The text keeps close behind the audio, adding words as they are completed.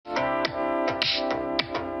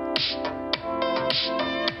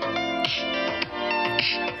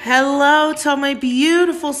Hello to all my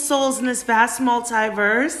beautiful souls in this vast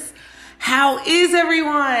multiverse. How is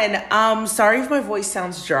everyone? Sorry if my voice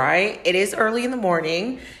sounds dry. It is early in the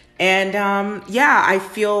morning. And I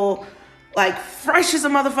feel like fresh as a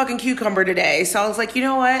motherfucking cucumber today. So I was like, you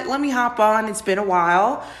know what? Let me hop on. It's been a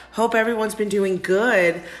while. Hope everyone's been doing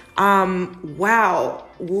good. Wow.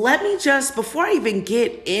 Let me just, before I even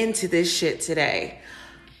get into this shit today,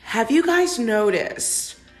 have you guys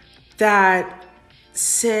noticed that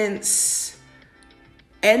since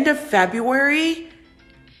end of February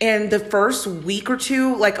and the first week or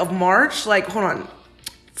two, of March, hold on.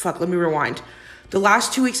 Let me rewind. The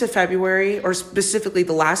last 2 weeks of February, or specifically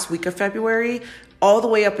the last week of February, all the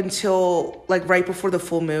way up until right before the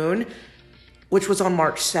full moon, which was on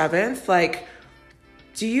March 7th,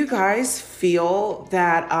 do you guys feel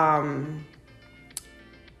that,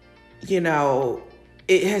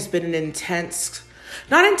 it has been an intense,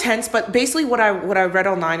 not intense, but basically what I read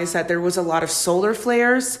online is that there was a lot of solar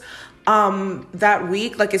flares that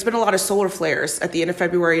week. It's been a lot of solar flares at the end of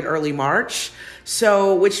February and early March.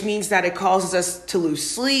 So, which means that it causes us to lose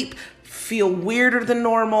sleep, feel weirder than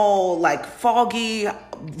normal, foggy,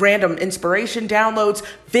 random inspiration downloads,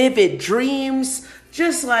 vivid dreams,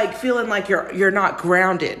 just feeling like you're not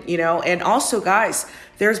grounded, And also, guys,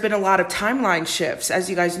 there's been a lot of timeline shifts. As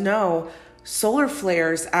you guys know, solar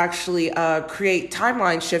flares actually create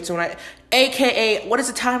timeline shifts. AKA, what is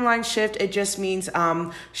a timeline shift? It just means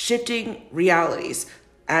shifting realities.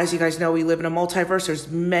 As you guys know, we live in a multiverse. There's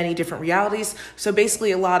many different realities. So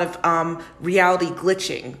basically a lot of reality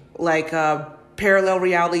glitching, parallel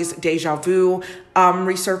realities, deja vu,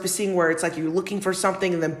 resurfacing, where it's you're looking for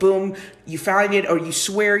something and then boom, you find it, or you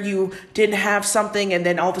swear you didn't have something and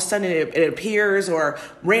then all of a sudden it appears, or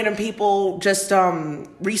random people just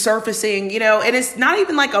resurfacing, and it's not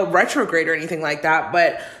even a retrograde or anything like that.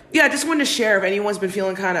 But yeah, I just wanted to share if anyone's been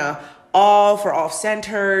feeling kind of off or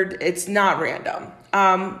off-centered. It's not random.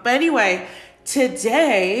 But anyway,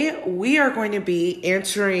 today we are going to be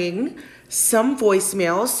answering some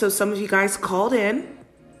voicemails. So some of you guys called in,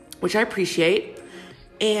 which I appreciate.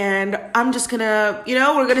 And I'm just gonna,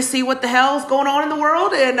 we're gonna see what the hell's going on in the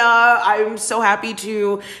world. And I'm so happy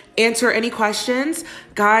to answer any questions.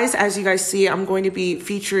 Guys, as you guys see, I'm going to be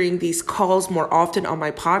featuring these calls more often on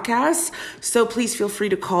my podcast. So please feel free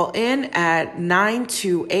to call in at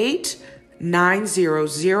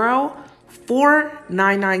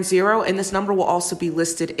 928-900-4990. And this number will also be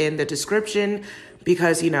listed in the description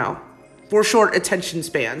because, for short attention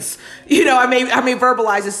spans. I may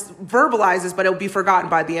verbalize this, but it'll be forgotten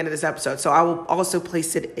by the end of this episode. So I will also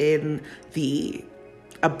place it in the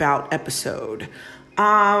about episode.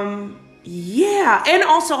 And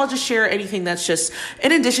also I'll just share anything that's just,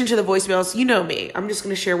 in addition to the voicemails, you know me. I'm just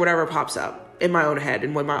going to share whatever pops up in my own head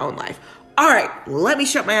and with my own life. All right, let me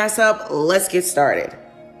shut my ass up. Let's get started.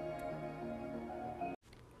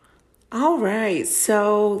 All right,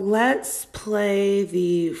 so let's play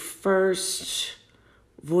the first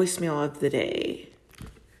voicemail of the day.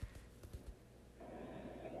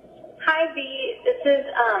 Hi, V. This is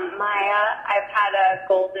Maya. I've had a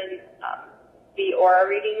golden V aura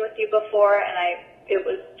reading with you before, and it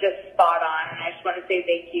was just spot on. And I just want to say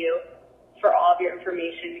thank you for all of your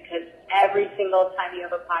information, because every single time you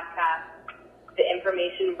have a podcast, the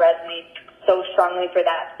information resonates so strongly for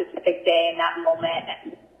that specific day and that moment.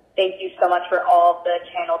 And thank you so much for all of the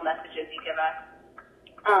channeled messages you give us.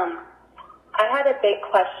 I had a big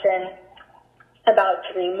question about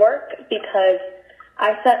dream work, because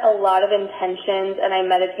I set a lot of intentions and I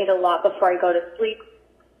meditate a lot before I go to sleep.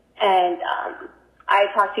 And I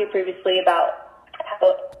talked to you previously about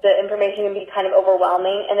how the information can be kind of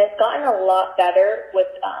overwhelming, and it's gotten a lot better with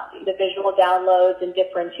the visual downloads and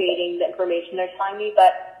differentiating the information they're telling me.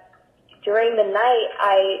 But during the night,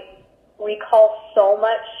 I recall so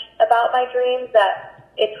much about my dreams that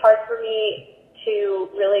it's hard for me to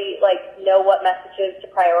really know what messages to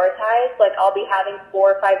prioritize. I'll be having 4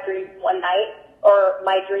 or 5 dreams one night, or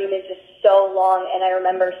my dream is just so long and I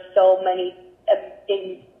remember so many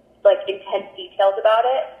intense details about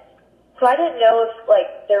it. So I didn't know if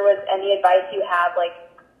there was any advice you have,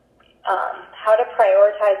 how to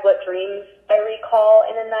prioritize what dreams I recall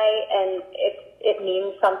in a night, and if it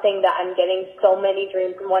means something that I'm getting so many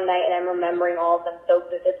dreams in one night and I'm remembering all of them so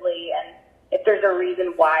vividly, and if there's a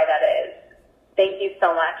reason why that is. Thank you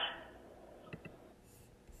so much.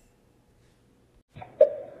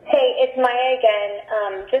 Hey, it's Maya again.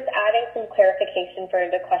 Just adding some clarification for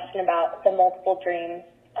the question about the multiple dreams,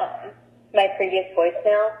 my previous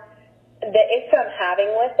voicemail. The issue I'm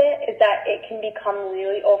having with it is that it can become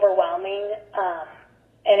really overwhelming,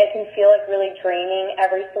 and it can feel like really draining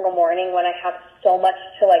every single morning when I have so much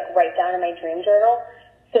to like write down in my dream journal.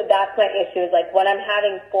 So that's my issue, is like when I'm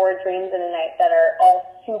having 4 dreams in a night that are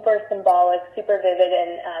all super symbolic, super vivid,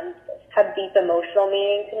 and have deep emotional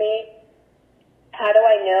meaning to me, how do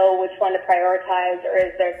I know which one to prioritize, or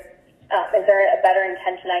is there a better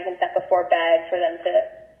intention I can set before bed for them to,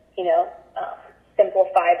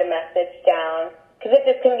 simplify the message down? Because it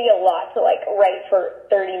just can be a lot to like write for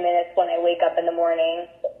 30 minutes when I wake up in the morning.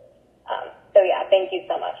 So yeah, thank you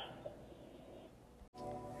so much.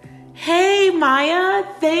 Hey, Maya,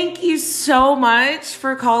 thank you so much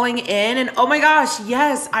for calling in. And oh my gosh,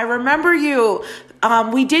 yes, I remember you.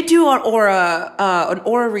 We did do an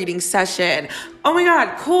aura reading session. Oh my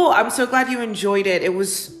God, cool. I'm so glad you enjoyed it. It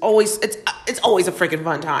was always, it's always a freaking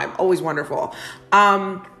fun time. Always wonderful.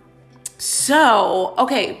 So,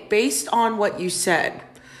 okay, based on what you said,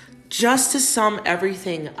 just to sum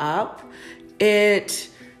everything up, it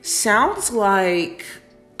sounds like,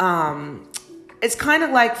 it's kind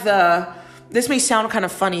of like this may sound kind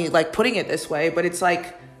of funny, like putting it this way, but it's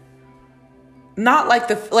like, not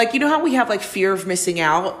like you know how we have like fear of missing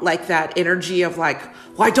out, like that energy of like,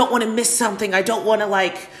 well, I don't want to miss something. I don't want to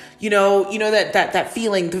like, that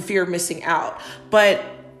feeling, the fear of missing out. But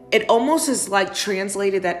it almost is like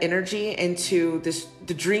translated that energy into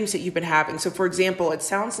the dreams that you've been having. So for example, it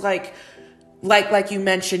sounds like you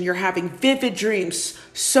mentioned, you're having vivid dreams,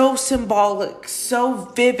 so symbolic,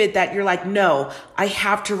 so vivid that you're like, no, I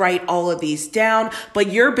have to write all of these down.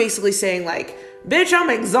 But you're basically saying like, bitch, I'm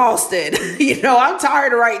exhausted. I'm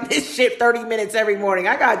tired of writing this shit 30 minutes every morning.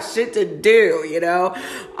 I got shit to do,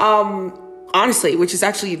 honestly, which is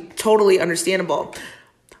actually totally understandable.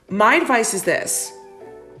 My advice is this.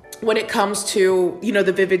 When it comes to,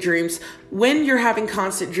 the vivid dreams, when you're having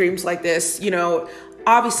constant dreams like this,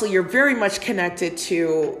 obviously you're very much connected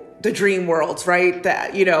to the dream worlds, right?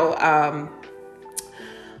 That,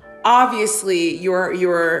 obviously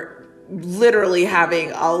you're literally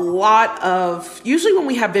having a lot of, usually when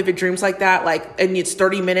we have vivid dreams like that, like, and it's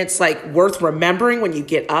 30 minutes, like worth remembering when you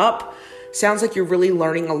get up, sounds like you're really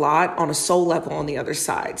learning a lot on a soul level on the other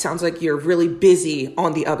side. Sounds like you're really busy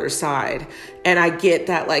on the other side. And I get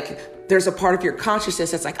that, like, there's a part of your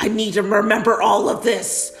consciousness that's like, I need to remember all of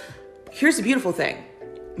this. Here's the beautiful thing,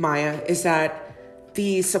 Maya, is that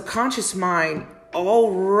the subconscious mind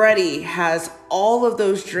already has all of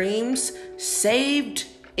those dreams saved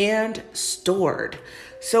and stored.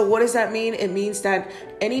 So what does that mean? It means that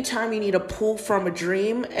anytime you need to pull from a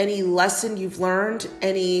dream, any lesson you've learned,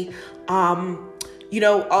 any,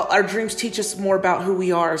 our dreams teach us more about who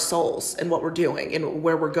we are as souls and what we're doing and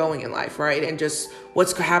where we're going in life, right? And just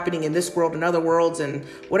what's happening in this world and other worlds and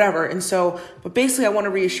whatever. And so, but basically I want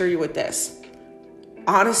to reassure you with this.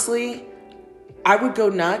 Honestly, I would go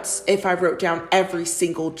nuts if I wrote down every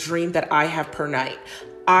single dream that I have per night.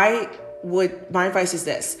 My advice is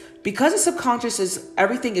this: because the subconscious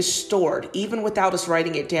everything is stored, even without us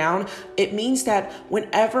writing it down, it means that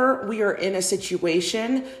whenever we are in a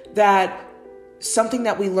situation that something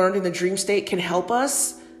that we learned in the dream state can help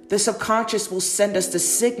us, the subconscious will send us the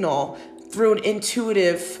signal through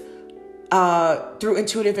intuitive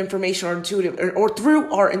information or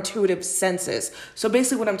through our intuitive senses. So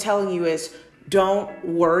basically what I'm telling you is, don't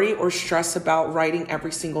worry or stress about writing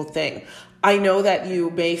every single thing. I know that you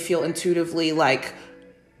may feel intuitively like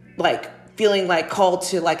feeling like called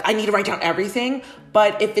to like, I need to write down everything.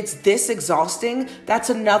 But if it's this exhausting, that's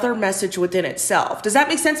another message within itself. Does that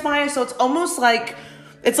make sense, Maya? So it's almost like,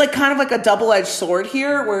 it's like kind of like a double-edged sword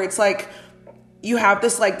here, where it's like, you have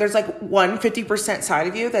this, like, there's like 50% side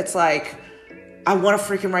of you that's like, I want to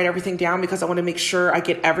freaking write everything down because I want to make sure I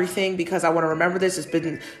get everything, because I want to remember this.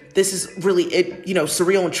 This is really,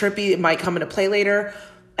 surreal and trippy. It might come into play later.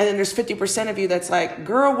 And then there's 50% of you that's like,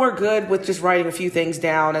 girl, we're good with just writing a few things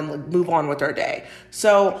down and move on with our day.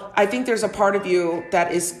 So I think there's a part of you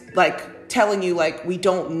that is like telling you like, we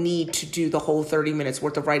don't need to do the whole 30 minutes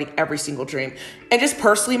worth of writing every single dream. And just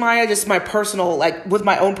personally, Maya, just my personal, like with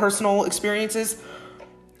my own personal experiences,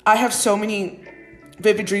 I have so many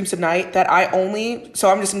vivid dreams at night that so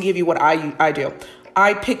I'm just gonna give you what I do.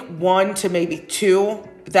 I pick 1 to maybe 2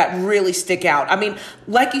 that really stick out. I mean,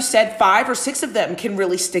 like you said, 5 or 6 of them can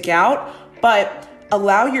really stick out, but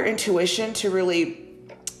allow your intuition to really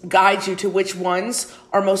guide you to which ones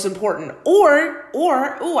are most important.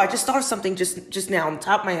 I just thought of something just now on the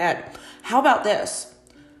top of my head. How about this?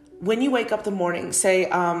 When you wake up in the morning, say,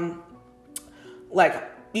 like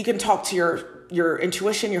you can talk to your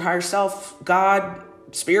intuition, your higher self, God,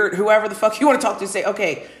 spirit, whoever the fuck you want to talk to, say,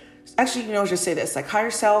 okay, actually, just say this, like,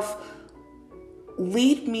 higher self,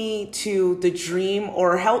 lead me to the dream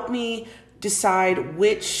or help me decide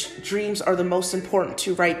which dreams are the most important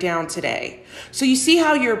to write down today. So you see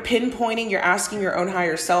how you're pinpointing, you're asking your own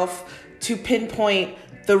higher self to pinpoint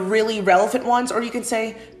the really relevant ones, or you can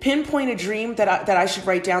say, pinpoint a dream that I should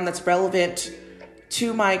write down that's relevant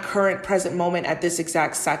to my current present moment at this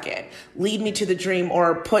exact second. Lead me to the dream,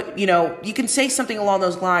 or put, you can say something along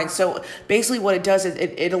those lines. So basically what it does is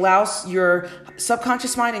it allows your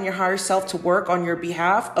subconscious mind and your higher self to work on your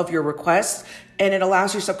behalf of your request. And it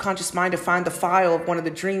allows your subconscious mind to find the file of one of the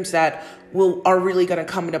dreams that are really going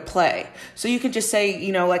to come into play. So you can just say,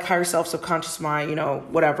 like higher self, subconscious mind,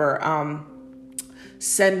 whatever,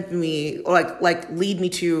 send me,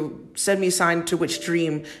 send me a sign to which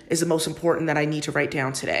dream is the most important that I need to write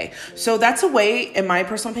down today. So that's a way, in my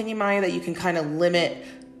personal opinion, Maya, that you can kind of limit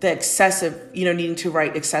the excessive, needing to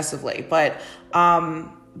write excessively. But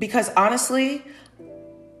because honestly,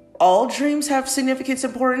 all dreams have significance,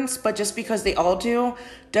 importance, but just because they all do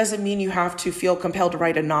doesn't mean you have to feel compelled to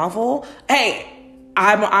write a novel. Hey,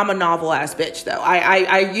 I'm a novel ass bitch though.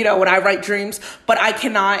 I when I write dreams, but I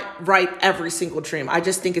cannot write every single dream. I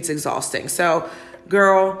just think it's exhausting. So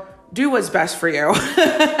girl, do what's best for you.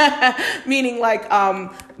 Meaning like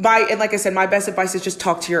I said, my best advice is just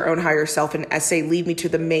talk to your own higher self and say, lead me to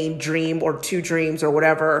the main dream or two dreams or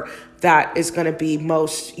whatever that is going to be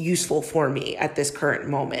most useful for me at this current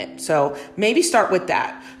moment. So maybe start with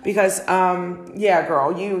that because,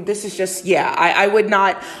 girl, I would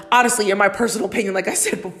not, honestly, in my personal opinion, like I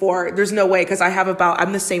said before, there's no way, because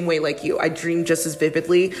I'm the same way like you. I dream just as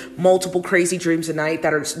vividly, multiple crazy dreams a night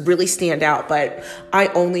that are really stand out, but I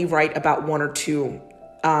only write about one or two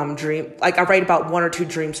I write about one or two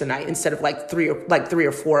dreams a night instead of like three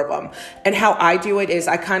or four of them. And how I do it is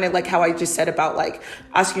I kind of like how I just said about like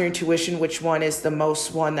asking your intuition, which one is the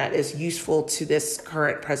most one that is useful to this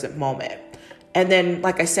current present moment. And then,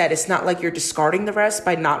 like I said, it's not like you're discarding the rest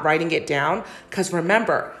by not writing it down. Because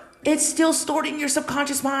remember, it's still stored in your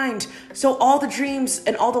subconscious mind. So all the dreams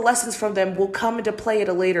and all the lessons from them will come into play at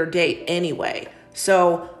a later date anyway.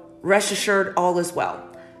 So rest assured, all is well.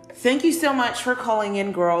 Thank you so much for calling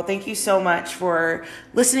in, girl. Thank you so much for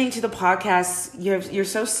listening to the podcast. You're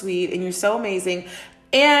so sweet and you're so amazing.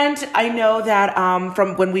 And I know that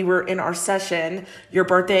from when we were in our session, your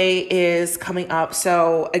birthday is coming up.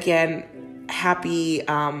 So again, happy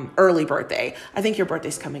early birthday. I think your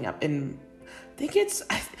birthday's coming up in,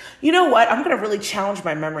 you know what? I'm going to really challenge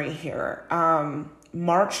my memory here.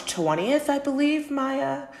 March 20th, I believe,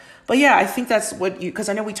 Maya. But yeah, I think that's because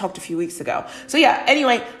I know we talked a few weeks ago. So yeah,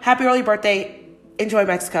 anyway, happy early birthday. Enjoy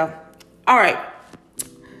Mexico. All right.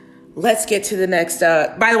 Let's get to the next,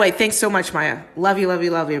 by the way, thanks so much, Maya. Love you, love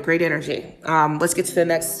you, love you. Great energy. Let's get to the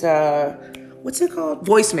next, what's it called?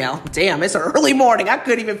 Voicemail. Damn, it's an early morning. I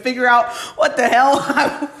couldn't even figure out what the hell.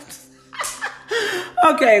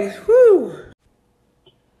 Okay. Whew.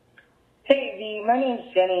 Hey, V, my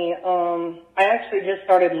name's Jenny. I actually just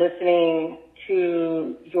started listening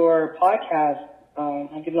to your podcast, I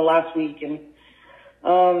think the last week, and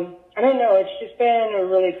I don't know, it's just been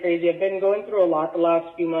really crazy. I've been going through a lot the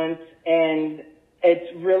last few months, and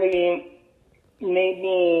it's really made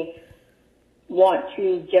me want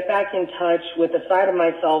to get back in touch with a side of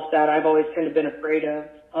myself that I've always kind of been afraid of.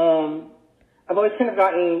 I've always kind of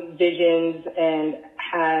gotten visions and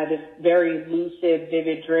had very lucid,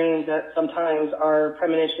 vivid dreams that sometimes are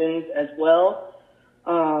premonitions as well.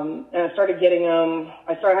 And I started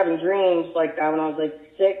having dreams like that when I was like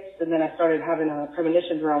 6, and then I started having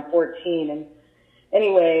premonitions around 14. And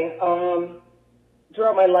anyway,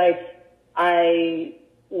 throughout my life, I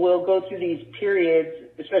will go through these periods,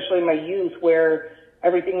 especially in my youth, where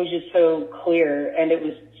everything was just so clear and it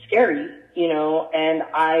was scary, and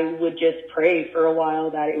I would just pray for a while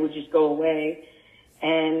that it would just go away.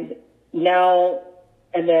 And now,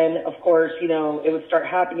 and then, of course, it would start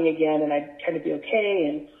happening again, and I'd kind of be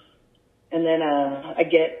okay, and then I'd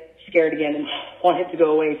get scared again and want it to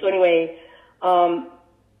go away. So anyway, now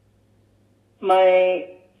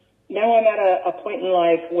I'm at a point in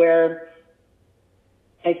life where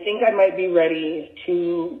I think I might be ready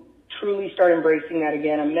to truly start embracing that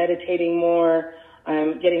again. I'm meditating more.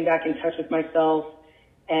 I'm getting back in touch with myself,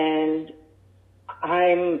 and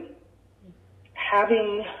I'm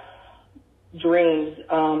having dreams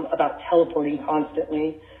about teleporting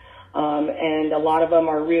constantly, and a lot of them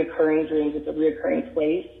are reoccurring dreams. It's a reoccurring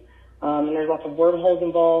place, and there's lots of wormholes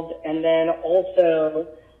involved. And then also,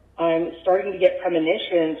 I'm starting to get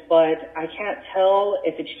premonitions, but I can't tell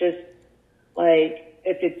if it's just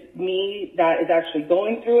if it's me that is actually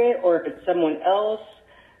going through it or if it's someone else.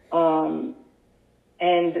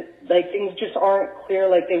 And things just aren't clear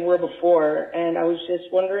like they were before. And I was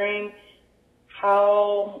just wondering,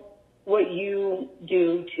 how what you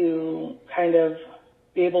do to kind of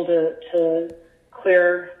be able to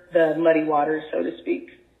clear the muddy waters, so to speak.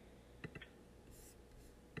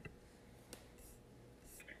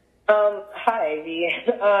 Hi, Ivy.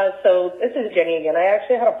 So this is Jenny again. I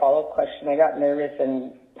actually had a follow-up question. I got nervous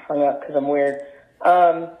and hung up because I'm weird.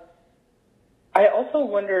 I also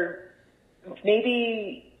wondered if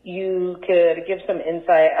maybe you could give some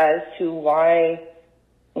insight as to why,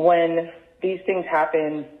 when these things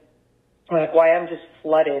happen, like why I'm just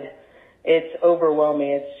flooded. It's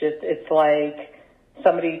overwhelming. It's like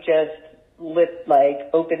somebody just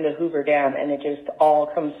opened the Hoover Dam and it just all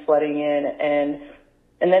comes flooding in,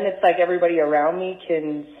 and then it's like everybody around me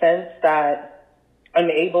can sense that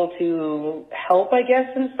I'm able to help, I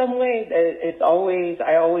guess, in some way.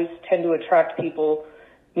 I always tend to attract people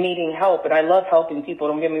needing help, and I love helping people,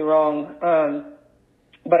 don't get me wrong.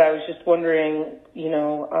 But I was just wondering,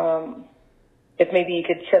 if maybe you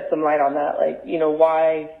could shed some light on that,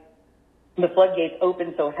 why the floodgates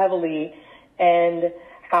open so heavily and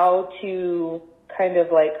how to kind of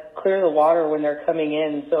clear the water when they're coming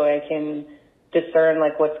in so I can discern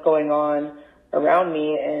what's going on around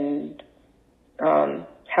me, and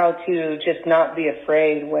how to just not be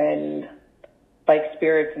afraid when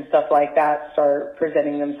spirits and stuff like that start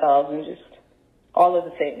presenting themselves, and just all of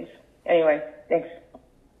the things. Anyway, thanks.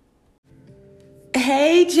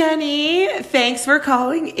 Hey, Jenny. Thanks for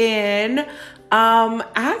calling in.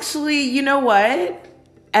 Actually, you know what?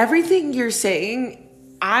 Everything you're saying,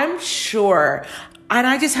 I'm sure. And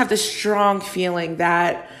I just have this strong feeling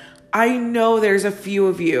that I know there's a few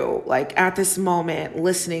of you at this moment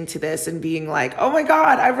listening to this and being like, oh my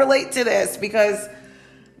God, I relate to this, because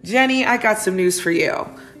Jenny, I got some news for you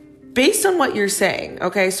based on what you're saying.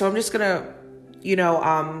 Okay. So I'm just going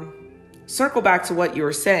to, circle back to what you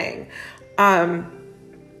were saying.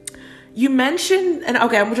 You mentioned, and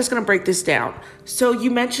okay, I'm just going to break this down. So you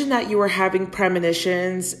mentioned that you were having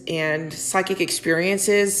premonitions and psychic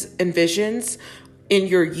experiences and visions in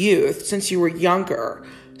your youth since you were younger.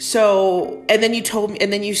 So, and then you told me,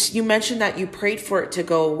 and then you mentioned that you prayed for it to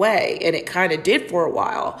go away, and it kind of did for a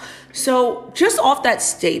while. So just off that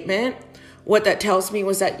statement, what that tells me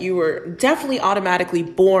was that you were definitely automatically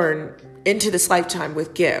born into this lifetime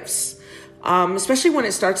with gifts. Especially when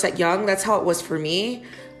it starts that young. That's how it was for me.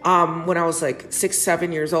 When I was 6,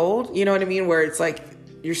 7 years old, you know what I mean? Where it's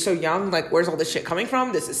you're so young, where's all this shit coming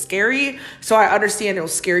from? This is scary. So I understand it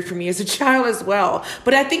was scary for me as a child as well.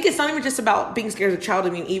 But I think it's not even just about being scared as a child.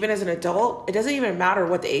 I mean, even as an adult, it doesn't even matter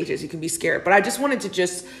what the age is, you can be scared. But I just wanted to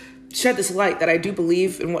just shed this light that I do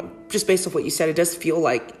believe in just based off what you said, it does feel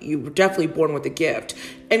like you were definitely born with a gift.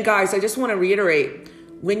 And guys, I just want to reiterate,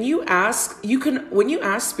 when you ask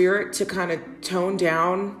spirit to kind of tone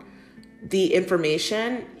down the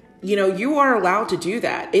information, you are allowed to do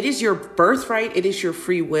that. It is your birthright. It is your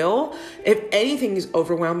free will. If anything is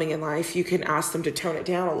overwhelming in life, you can ask them to tone it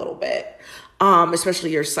down a little bit,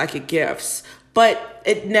 especially your psychic gifts. But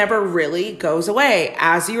it never really goes away,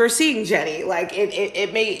 as you are seeing, Jenny.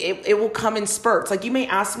 It will come in spurts. You may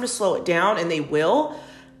ask them to slow it down, and they will.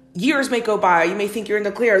 Years may go by. You may think you're in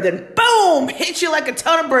the clear, then boom, hit you like a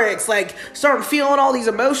ton of bricks. Start feeling all these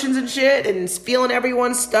emotions and shit, and feeling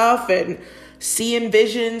everyone's stuff, and seeing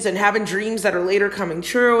visions and having dreams that are later coming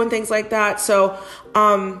true and things like that. So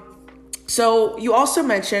you also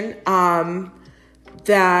mentioned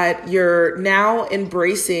that you're now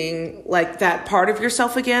embracing that part of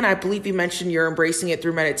yourself again. I believe you mentioned you're embracing it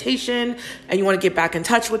through meditation, and you want to get back in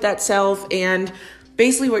touch with that self. And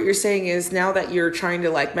basically what you're saying is, now that you're trying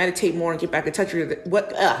to meditate more and get back in touch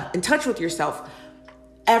with yourself,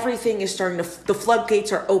 everything is starting to, the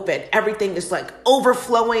floodgates are open. Everything is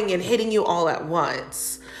overflowing and hitting you all at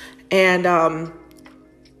once. And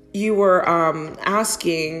you were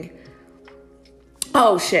asking,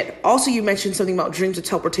 oh shit. Also, you mentioned something about dreams of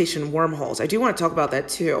teleportation and wormholes. I do want to talk about that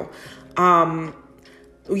too.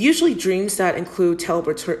 Usually dreams that include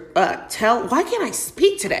why can't I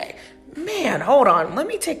speak today? Man, hold on. Let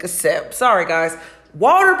me take a sip. Sorry, guys.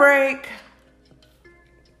 Water break.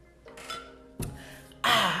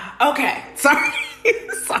 Okay. Sorry.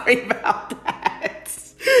 Sorry about that.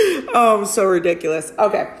 Oh, so ridiculous.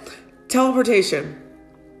 Okay. Teleportation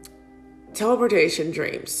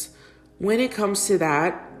dreams. When it comes to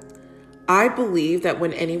that, I believe that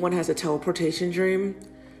when anyone has a teleportation dream,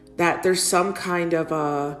 that there's some kind of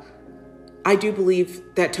I do believe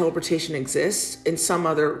that teleportation exists in some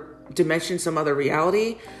other dimension, some other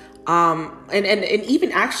reality. And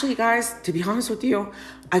even actually, guys, to be honest with you,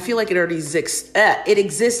 I feel like it already exists. It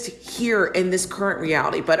exists here in this current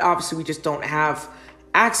reality, but obviously we just don't have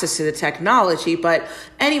access to the technology. But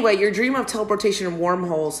anyway, your dream of teleportation and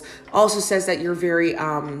wormholes also says that you're very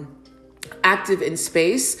active in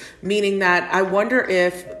space, meaning that I wonder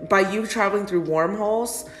if by you traveling through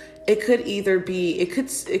wormholes, it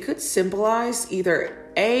could symbolize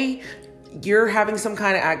either A, you're having some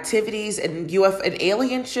kind of activities in UFO and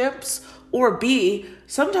alien ships, or B,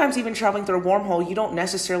 sometimes even traveling through a wormhole, you don't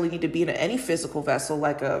necessarily need to be in any physical vessel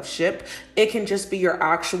like a ship. It can just be your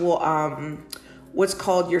actual, what's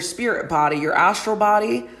called your spirit body, your astral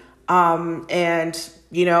body. And,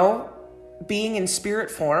 you know, being in spirit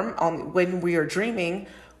form, when we are dreaming,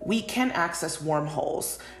 we can access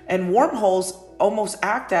wormholes. And wormholes almost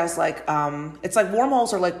act as like, it's like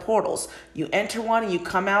wormholes are like portals. You enter one and you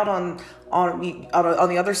come out on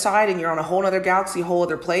the other side, and you're on a whole other galaxy, a whole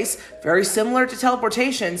other place. Very similar to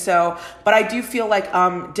teleportation. So, but I do feel like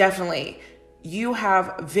definitely you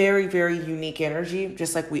have very, very unique energy,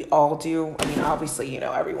 just like we all do. I mean, obviously, you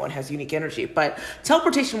know, everyone has unique energy, but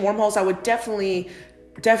teleportation, wormholes, I would definitely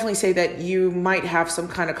say that you might have some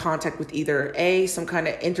kind of contact with either some kind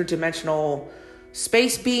of interdimensional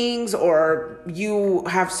space beings, or you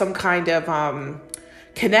have some kind of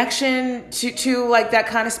connection to like that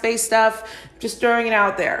kind of space stuff. Just throwing it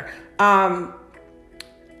out there.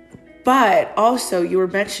 But also you were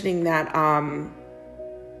mentioning that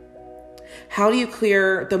how do you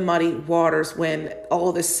clear the muddy waters when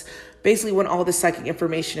all this psychic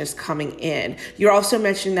information is coming in? You're also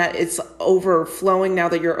mentioning that it's overflowing now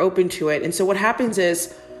that you're open to it. And so what happens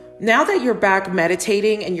is, now that you're back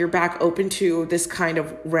meditating and you're back open to this kind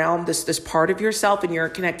of realm, this part of yourself, and you're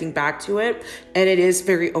connecting back to it, and it is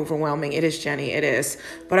very overwhelming. It is, Jenny, it is.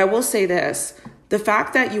 But I will say this, the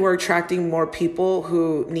fact that you are attracting more people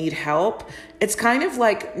who need help, it's kind of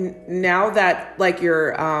like now that like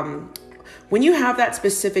you're, when you have that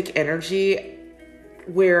specific energy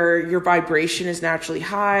where your vibration is naturally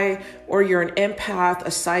high, or you're an empath,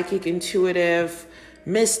 a psychic, intuitive,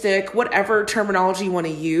 mystic, whatever terminology you want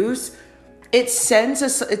to use, it sends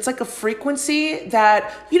us, it's like a frequency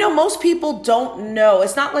that, you know, most people don't know.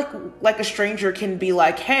 It's not like a stranger can be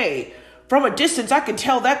like, hey, from a distance, I can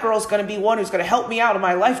tell that girl's going to be one who's going to help me out in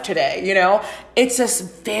my life today. You know, it's this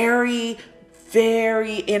very,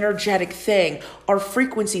 very energetic thing. Our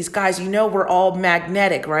frequencies, guys, you know, we're all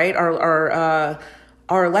magnetic, right?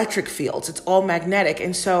 Our electric fields, it's all magnetic.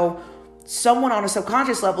 And so someone on a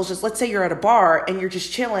subconscious level, just let's say you're at a bar and you're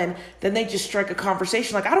just chilling, then they just strike a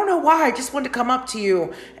conversation like, I don't know why, I just wanted to come up to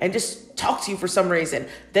you and just talk to you for some reason.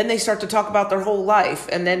 Then they start to talk about their whole life.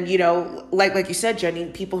 And then, you know, like you said, Jenny,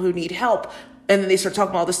 people who need help. And then they start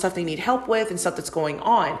talking about all the stuff they need help with and stuff that's going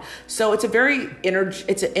on. So it's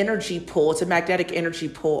it's an energy pool. It's a magnetic energy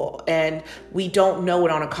pool. And we don't know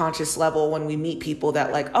it on a conscious level when we meet people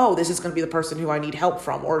that like, oh, this is going to be the person who I need help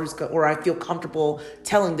from, or I feel comfortable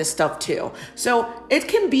telling this stuff to. So it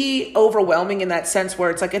can be overwhelming in that sense where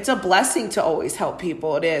it's like, it's a blessing to always help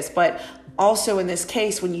people. It is. But also in this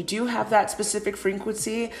case, when you do have that specific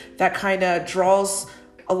frequency that kind of draws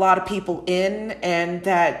a lot of people in, and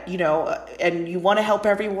that, you know, and you want to help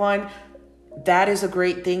everyone, that is a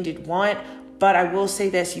great thing to want. But I will say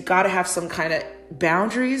this, you got to have some kind of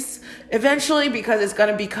boundaries eventually, because it's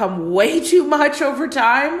going to become way too much over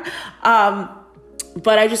time.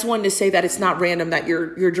 But I just wanted to say that it's not random that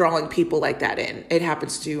you're drawing people like that in. It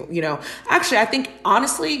happens to, you know, actually, I think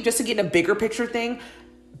honestly, just to get a bigger picture thing,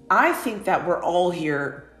 I think that we're all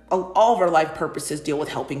here, all of our life purposes deal with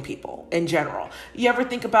helping people in general. You ever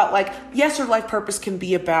think about like, yes, your life purpose can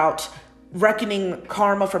be about reckoning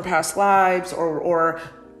karma from past lives, or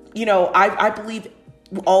you know, I believe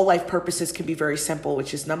all life purposes can be very simple,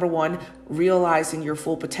 which is number one, realizing your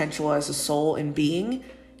full potential as a soul and being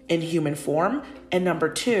in human form. And number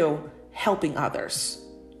two, helping others.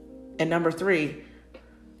 And number three,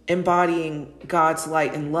 embodying God's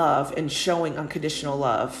light and love and showing unconditional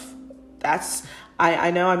love.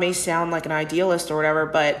 I know I may sound like an idealist or whatever,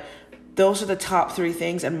 but those are the top three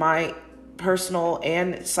things in my personal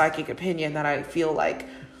and psychic opinion that I feel like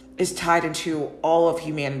is tied into all of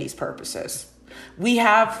humanity's purposes. We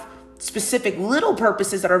have specific little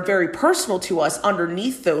purposes that are very personal to us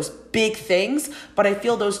underneath those big things, but I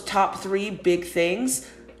feel those top three big things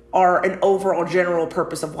are an overall general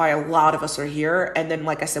purpose of why a lot of us are here. And then,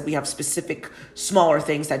 like I said, we have specific smaller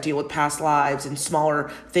things that deal with past lives and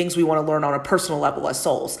smaller things we want to learn on a personal level as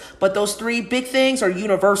souls. But those three big things are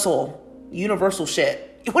universal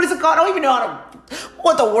shit. What is it called? I don't even know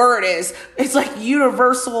what the word is. It's like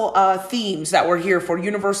universal themes that we're here for,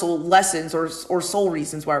 universal lessons or soul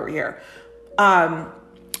reasons why we're here.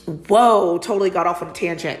 Whoa, totally got off on a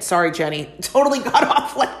tangent. Sorry, Jenny. Totally got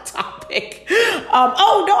off like topic.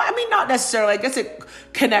 Oh, no, I mean, not necessarily. I guess it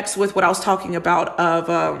connects with what I was talking about of,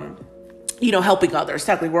 helping others.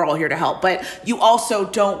 Technically, we're all here to help, but you also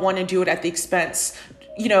don't want to do it at the expense,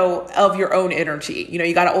 of your own energy.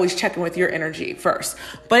 You got to always check in with your energy first.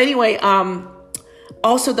 But anyway,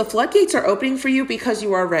 also the floodgates are opening for you because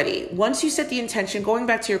you are ready. Once you set the intention, going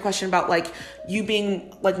back to your question about like you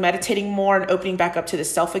being like meditating more and opening back up to the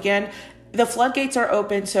self again, the floodgates are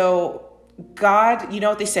open. So God, you know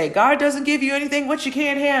what they say, God doesn't give you anything which you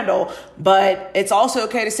can't handle, but it's also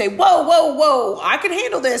okay to say, whoa, I can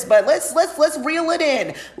handle this, but let's reel it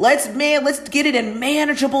in. Let's get it in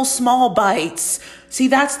manageable small bites. See,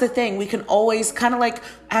 that's the thing. We can always kind of like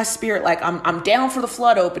ask spirit, like I'm down for the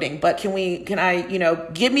flood opening, but can I,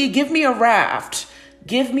 give me a raft,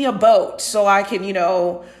 give me a boat so I can,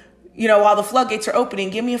 while the floodgates are opening,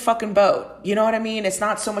 give me a fucking boat. You know what I mean? It's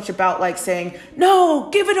not so much about like saying, no,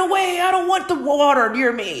 give it away. I don't want the water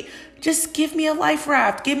near me. Just give me a life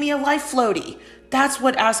raft. Give me a life floaty. That's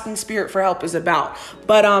what asking spirit for help is about.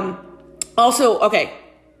 But also, okay,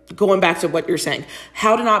 going back to what you're saying,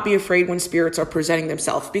 how to not be afraid when spirits are presenting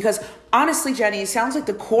themselves. Because honestly, Jenny, it sounds like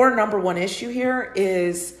the core number one issue here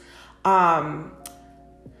is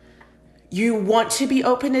you want to be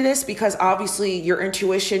open to this because obviously your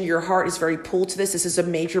intuition, your heart is very pulled to this. This is a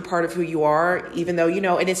major part of who you are, even though,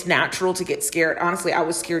 and it's natural to get scared. Honestly, I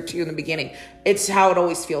was scared too in the beginning. It's how it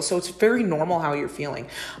always feels. So it's very normal how you're feeling.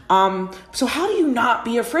 So how do you not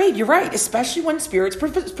be afraid? You're right. Especially when spirit's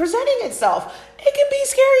presenting itself. It can be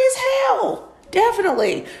scary as hell.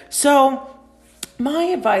 Definitely. So my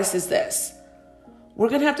advice is this. We're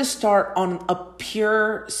going to have to start on a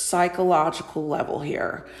pure psychological level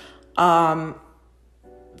here.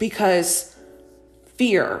 Because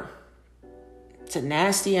fear, it's a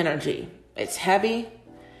nasty energy. It's heavy.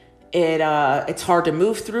 It's hard to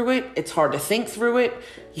move through it. It's hard to think through it.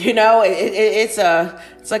 It's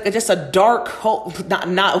like just a dark hole,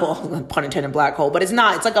 not well, pun intended, black hole, but it's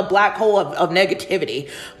not. It's like a black hole of negativity.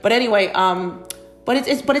 But anyway, but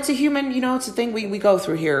it's a human, it's a thing we go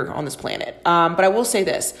through here on this planet. But I will say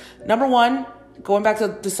this. Number one, going back to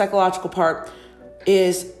the psychological part,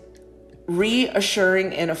 is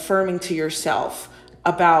reassuring and affirming to yourself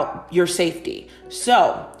about your safety.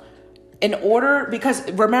 So because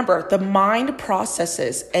remember, the mind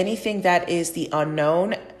processes anything that is the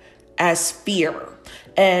unknown as fear.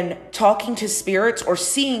 And talking to spirits or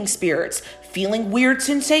seeing spirits, feeling weird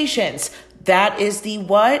sensations, that is the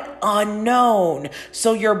what? Unknown.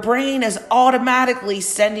 So your brain is automatically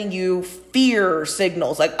sending you fear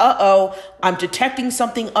signals like, I'm detecting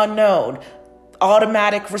something unknown.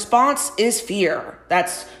 Automatic response is fear.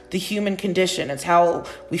 That's the human condition. It's how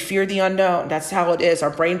we fear the unknown. That's how it is. Our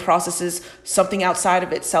brain processes something outside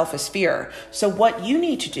of itself as fear. So what you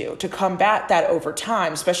need to do to combat that over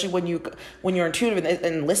time, especially when you're intuitive,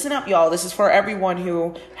 and listen up, y'all, this is for everyone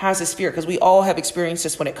who has this fear, because we all have experienced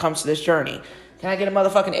this when it comes to this journey. Can I get a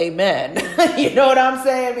motherfucking amen? You know what I'm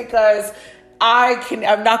saying? Because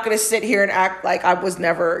I'm not going to sit here and act like I was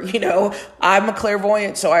never, I'm a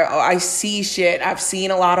clairvoyant. So I see shit. I've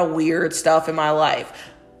seen a lot of weird stuff in my life.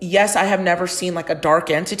 Yes, I have never seen like a dark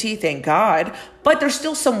entity, thank God, but there's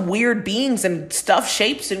still some weird beings and stuff,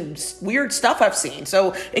 shapes and weird stuff I've seen.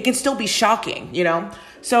 So it can still be shocking,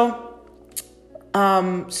 So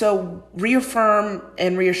reaffirm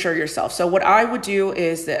and reassure yourself. So what I would do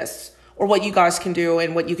is this, or what you guys can do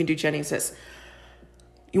and what you can do, Jenny, is this.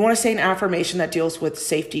 You want to say an affirmation that deals with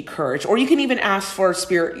safety, courage, or you can even ask for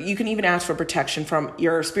spirit. You can even ask for protection from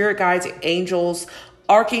your spirit guides, angels.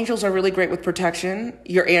 Archangels are really great with protection.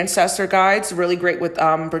 Your ancestor guides, really great with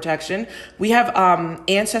protection. We have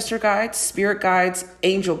ancestor guides, spirit guides,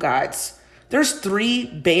 angel guides. There's 3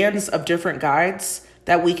 bands of different guides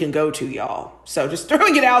that we can go to, y'all. So just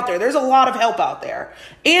throwing it out there. There's a lot of help out there.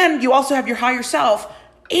 And you also have your higher self,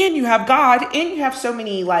 and you have God, and you have so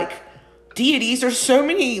many like deities. There's so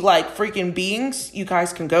many like freaking beings you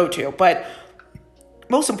guys can go to. But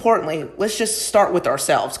most importantly, let's just start with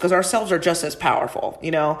ourselves, because ourselves are just as powerful.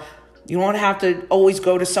 You don't have to always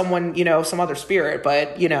go to someone, some other spirit,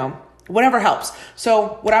 but whatever helps.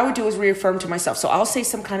 So what I would do is reaffirm to myself. So I'll say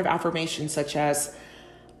some kind of affirmation such as,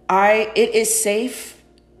 it is safe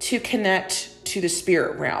to connect to the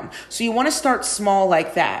spirit realm. So you want to start small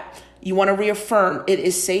like that. You want to reaffirm, it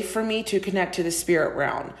is safe for me to connect to the spirit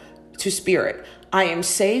realm. To spirit. I am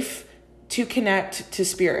safe to connect to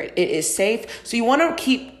spirit. It is safe. So you want to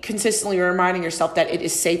keep consistently reminding yourself that it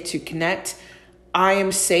is safe to connect. I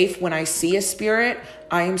am safe when I see a spirit.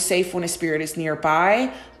 I am safe when a spirit is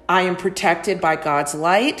nearby. I am protected by God's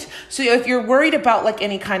light. So if you're worried about like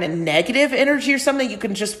any kind of negative energy or something, you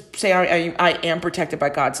can just say, I am protected by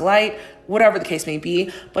God's light, whatever the case may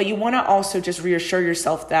be. But you want to also just reassure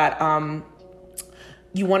yourself that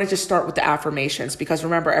you want to just start with the affirmations, because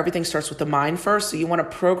remember, everything starts with the mind first. So you want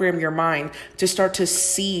to program your mind to start to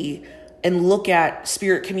see and look at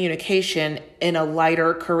spirit communication in a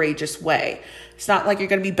lighter, courageous way. It's not like you're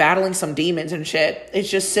going to be battling some demons and shit. It's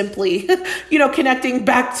just simply, connecting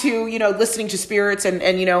back to, listening to spirits and,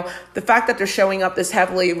 the fact that they're showing up this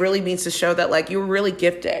heavily really means to show that like you're really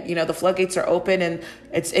gifted. The floodgates are open and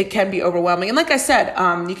it can be overwhelming. And like I said,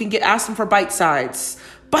 you can ask them for bite-sized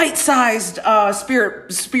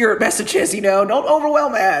spirit messages, don't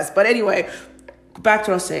overwhelm us. But anyway, back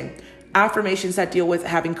to what I was saying. Affirmations that deal with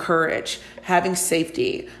having courage, having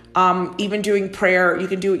safety, even doing prayer.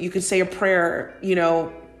 You can say a prayer,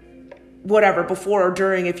 whatever, before or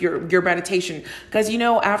during if your meditation. Because,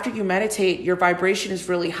 after you meditate, your vibration is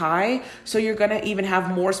really high. So you're going to even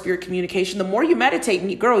have more spirit communication. The more you meditate,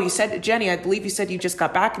 and you said, Jenny, I believe you said you just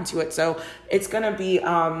got back into it. So it's going to be,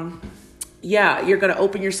 you're going to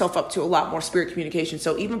open yourself up to a lot more spirit communication.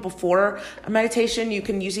 So even before a meditation, you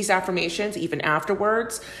can use these affirmations, even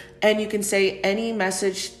afterwards. And you can say any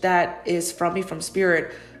message that is from me, from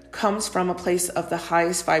spirit, comes from a place of the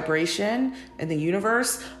highest vibration in the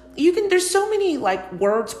universe. There's so many like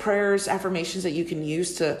words, prayers, affirmations that you can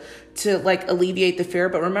use to like alleviate the fear.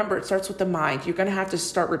 But remember, it starts with the mind. You're going to have to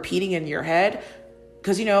start repeating in your head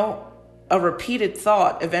because, a repeated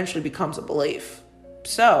thought eventually becomes a belief.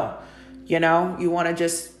 So, you want to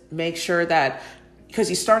just make sure that, because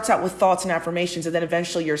he starts out with thoughts and affirmations, and then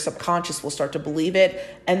eventually your subconscious will start to believe it.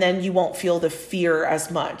 And then you won't feel the fear as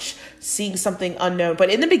much, seeing something unknown. But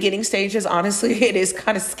in the beginning stages, honestly, it is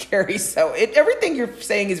kind of scary. So everything you're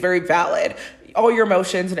saying is very valid. All your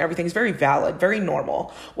emotions and everything is very valid, very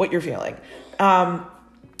normal, what you're feeling.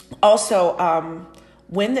 Also,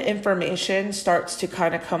 when the information starts to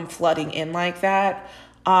kind of come flooding in like that,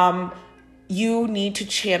 you need to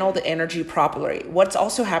channel the energy properly. What's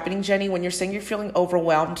also happening, Jenny, when you're saying you're feeling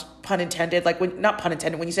overwhelmed, pun intended, not pun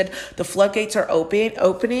intended, when you said the floodgates are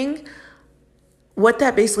opening, what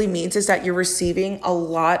that basically means is that you're receiving a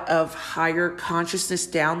lot of higher consciousness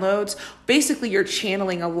downloads. Basically, you're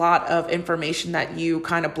channeling a lot of information that you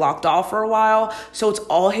kind of blocked off for a while. So it's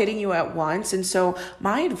all hitting you at once. And so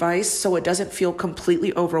my advice, so it doesn't feel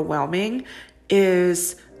completely overwhelming,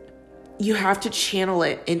 is you have to channel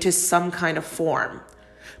it into some kind of form.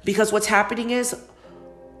 Because what's happening is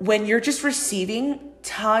when you're just receiving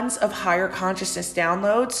tons of higher consciousness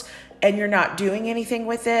downloads and you're not doing anything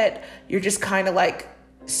with it, you're just kind of like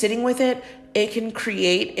sitting with it, it can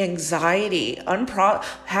create anxiety.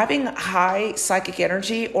 Having high psychic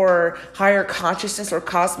energy or higher consciousness or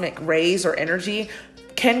cosmic rays or energy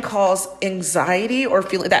can cause anxiety or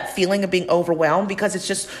feeling of being overwhelmed, because it's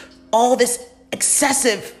just all this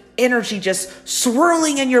excessive energy just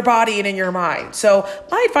swirling in your body and in your mind. So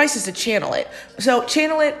my advice is to channel it. So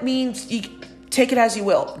channel it means you take it as you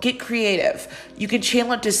will. Get creative. You can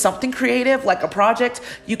channel it to something creative, like a project.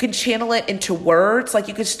 You can channel it into words. Like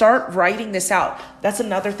you can start writing this out. That's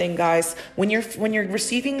another thing, guys. When you're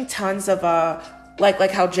receiving tons of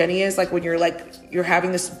like how Jenny is, like when you're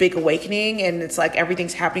having this big awakening and it's like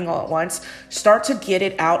everything's happening all at once, start to get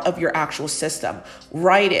it out of your actual system.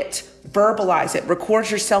 Write it, verbalize it, record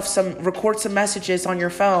some messages on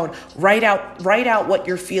your phone, write out what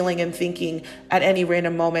you're feeling and thinking at any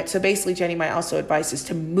random moment. So basically, Jenny, my also advice is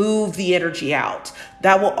to move the energy out.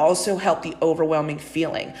 That will also help the overwhelming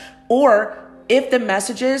feeling. Or if the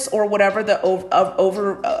messages or whatever the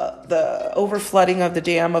overflooding of the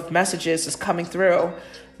dam of messages is coming through,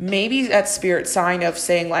 maybe that spirit sign of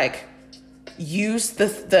saying like, use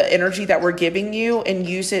the energy that we're giving you and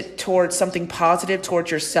use it towards something positive, towards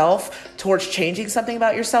yourself, towards changing something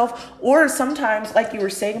about yourself. Or sometimes, like you were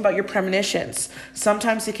saying about your premonitions,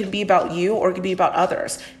 sometimes it can be about you or it can be about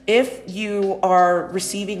others. If you are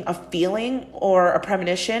receiving a feeling or a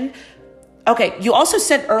premonition, okay, you also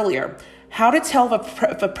said earlier, how to tell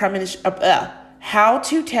if a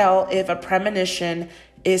premonition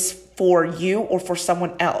is for you or for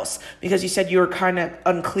someone else, because you said you were kind of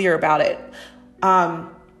unclear about it.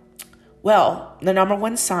 Well, the number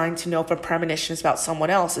one sign to know if a premonition is about someone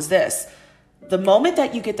else is this: the moment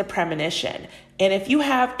that you get the premonition, and if you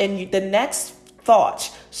have, the next thought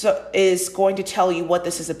is going to tell you what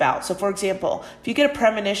this is about. So, for example, if you get a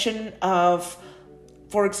premonition of,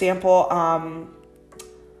 for example,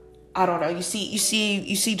 I don't know, you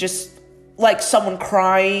see just like someone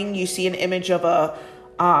crying, you see an image of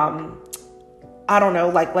I I don't know,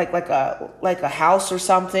 like a house or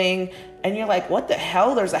something, and you're like, what the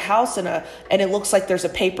hell? There's a house and it looks like there's a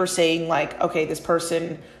paper saying like, okay, this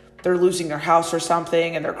person, they're losing their house or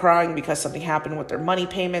something, and they're crying because something happened with their money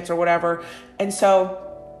payments or whatever. And so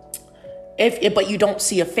but you don't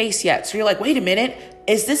see a face yet. So you're like, wait a minute,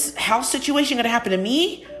 is this house situation going to happen to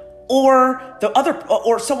me or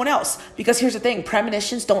or someone else? Because here's the thing,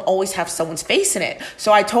 premonitions don't always have someone's face in it.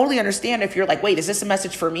 So I totally understand if you're like, wait, is this a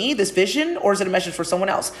message for me, this vision, or is it a message for someone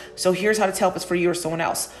else? So here's how to tell if it's for you or someone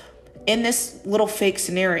else. In this little fake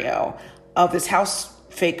scenario of this house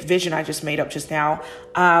fake vision I just made up just now,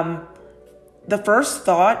 the first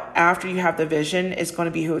thought after you have the vision is going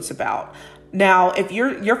to be who it's about. Now, if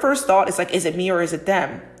your first thought is like, is it me or is it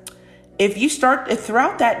them? If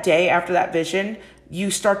throughout that day after that vision,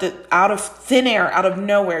 you start to, out of thin air, out of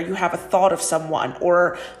nowhere, you have a thought of someone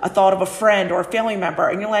or a thought of a friend or a family member,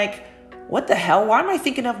 and you're like, what the hell? Why am I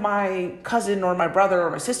thinking of my cousin or my brother or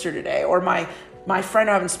my sister today, or my friend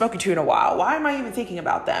I haven't spoken to in a while? Why am I even thinking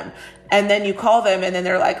about them? And then you call them, and then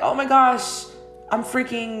they're like, oh my gosh, I'm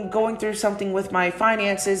freaking going through something with my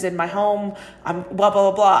finances and my home. I'm blah,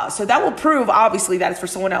 blah, blah, blah. So that will prove, obviously, that it's for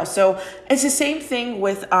someone else. So it's the same thing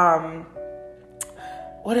with,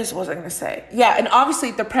 what was I going to say? Yeah. And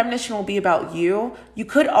obviously the premonition will be about you. You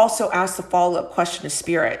could also ask the follow-up question to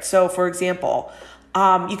spirit. So for example,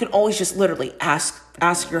 you can always just literally ask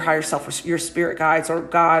your higher self or your spirit guides or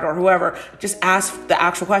God or whoever, just ask the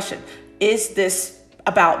actual question. Is this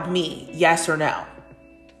about me? Yes or no?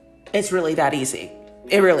 It's really that easy.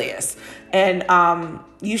 It really is. And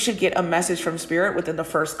you should get a message from spirit within the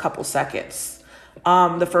first couple seconds.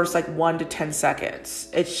 The first 1 to 10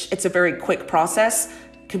 seconds. It's a very quick process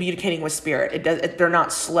communicating with spirit. They're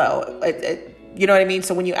not slow. You know what I mean?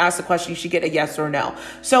 So when you ask the question, you should get a yes or no.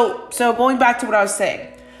 So going back to what I was saying,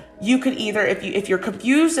 you could either, if you're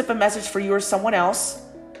confused if a message for you or someone else,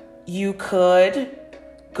 you could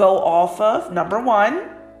go off of number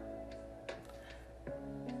 1.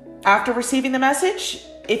 After receiving the message,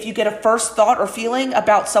 if you get a first thought or feeling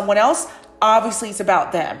about someone else, obviously it's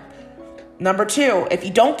about them. Number 2, if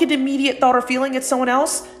you don't get immediate thought or feeling it's someone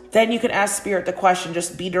else, then you can ask spirit the question,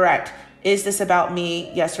 just be direct. Is this about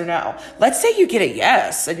me? Yes or no? Let's say you get a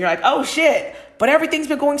yes and you're like, oh shit, but everything's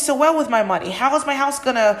been going so well with my money. How is my house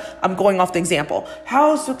I'm going off the example.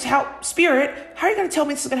 Spirit, how are you going to tell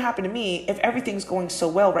me this is going to happen to me if everything's going so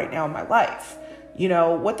well right now in my life? You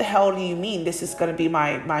know, what the hell do you mean this is going to be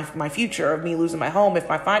my future of me losing my home if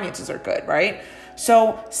my finances are good, right?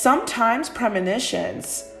 So sometimes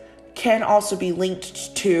premonitions can also be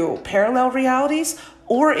linked to parallel realities,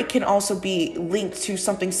 or it can also be linked to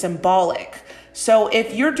something symbolic. So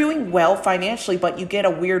if you're doing well financially, but you get a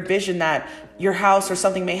weird vision that your house or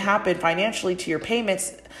something may happen financially to your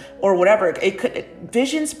payments or whatever,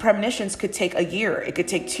 premonitions could take a year. It could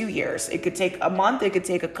take 2 years. It could take a month. It could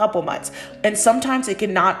take a couple months. And sometimes it could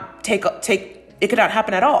not it could not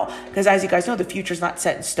happen at all, because as you guys know, the future is not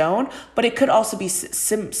set in stone, but it could also be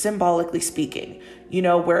symbolically speaking, you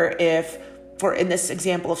know, where in this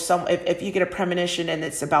example of if you get a premonition and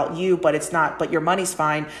it's about you, but your money's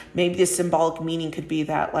fine, maybe the symbolic meaning could be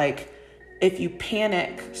that, like, if you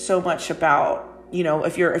panic so much about, you know,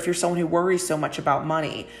 if you're someone who worries so much about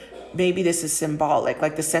money, maybe this is symbolic,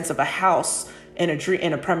 like the sense of a house in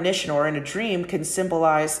a premonition or in a dream can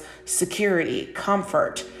symbolize security,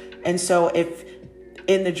 comfort. And so if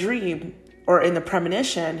in the dream or in the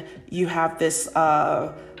premonition, you have this,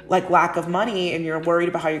 lack of money and you're worried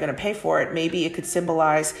about how you're going to pay for it, maybe it could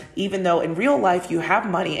symbolize, even though in real life you have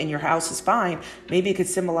money and your house is fine, maybe it could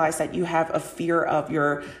symbolize that you have a fear of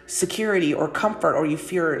your security or comfort, or you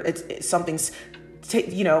fear something's,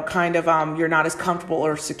 you're not as comfortable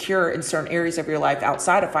or secure in certain areas of your life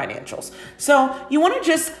outside of financials. So you want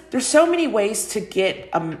to there's so many ways to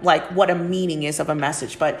get what a meaning is of a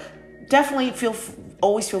message, but definitely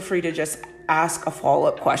always feel free to just ask a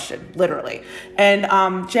follow-up question, literally. And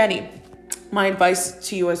Jenny, my advice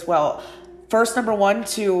to you as well. First, number 1,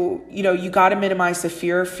 you got to minimize the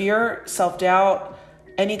fear, self-doubt,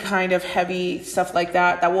 any kind of heavy stuff like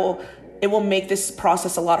that. It will make this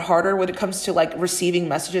process a lot harder when it comes to receiving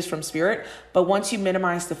messages from spirit. But once you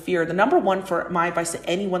minimize the fear, the number 1 for my advice to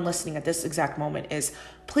anyone listening at this exact moment is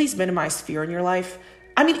please minimize fear in your life.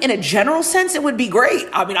 I mean, in a general sense, it would be great.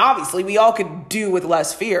 I mean, obviously, we all could do with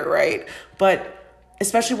less fear, right? But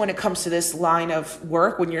especially when it comes to this line of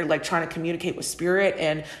work, when you're trying to communicate with spirit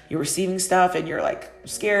and you're receiving stuff and you're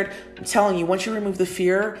scared, I'm telling you, once you remove the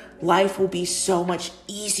fear, life will be so much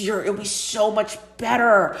easier. It'll be so much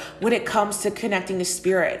better when it comes to connecting to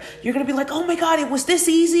spirit. You're going to be like, oh my God, it was this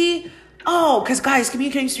easy. Oh, because guys,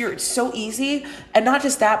 communicating spirit, it's so easy. And not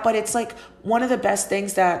just that, but it's like one of the best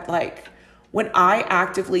things that, like, when I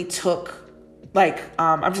actively took, like,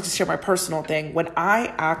 I'm just gonna share my personal thing. When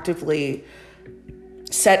I actively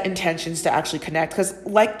set intentions to actually connect, because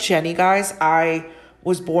like Jenny, guys, I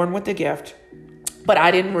was born with the gift, but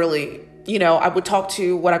I didn't really, I would talk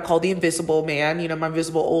to what I call the invisible man, my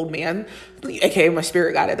invisible old man, aka my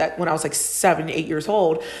spirit guide, that when I was like 7, 8 years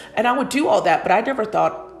old. And I would do all that, but I never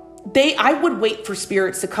thought I would wait for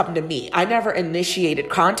spirits to come to me. I never initiated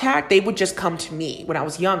contact. They would just come to me when I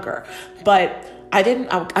was younger. But I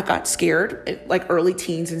got scared, like early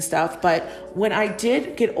teens and stuff. But when I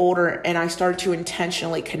did get older and I started to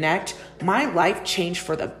intentionally connect, my life changed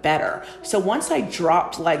for the better. So once I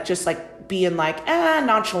dropped being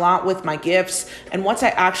nonchalant with my gifts, and once I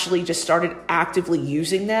actually just started actively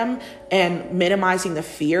using them and minimizing the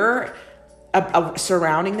fear of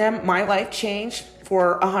surrounding them, my life changed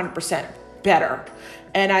for 100% better.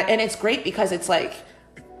 And it's great because it's like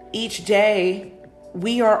each day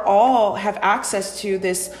we are all have access to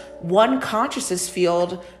this one consciousness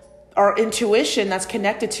field, our intuition that's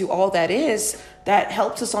connected to all that is, that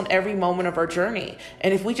helps us on every moment of our journey.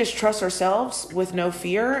 And if we just trust ourselves with no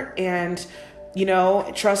fear and,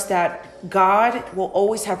 trust that God will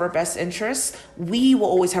always have our best interests, we will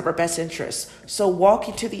always have our best interests. So walk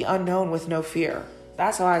into the unknown with no fear.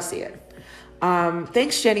 That's how I see it.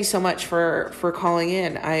 Thanks, Jenny, so much for calling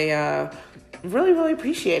in. I really, really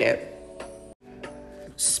appreciate it.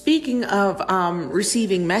 Speaking of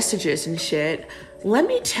receiving messages and shit, let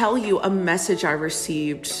me tell you a message I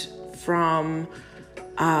received from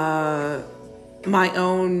my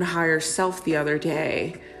own higher self the other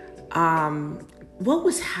day. What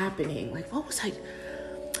was happening?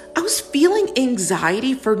 I was feeling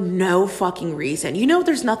anxiety for no fucking reason.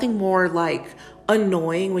 There's nothing more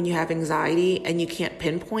annoying when you have anxiety and you can't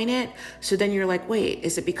pinpoint it. So then you're like, wait,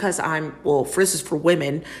 is it because this is for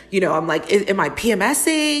women, I'm like, am I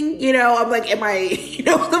PMSing? I'm like, am I,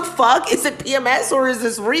 what the fuck? Is it PMS or is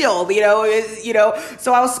this real?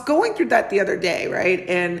 So I was going through that the other day, right?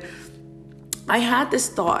 And I had this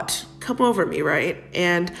thought come over me, right?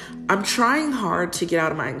 And I'm trying hard to get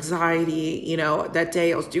out of my anxiety. That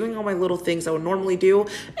day I was doing all my little things I would normally do.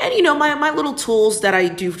 And, my little tools that I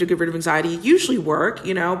do to get rid of anxiety usually work,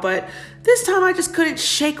 but this time I just couldn't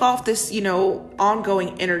shake off this,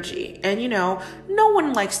 ongoing energy. And, no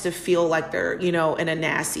one likes to feel like they're, in a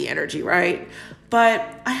nasty energy, right?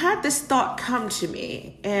 But I had this thought come to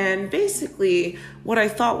me. And basically what I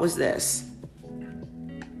thought was this: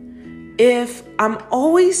 if I'm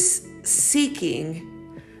always seeking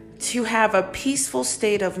to have a peaceful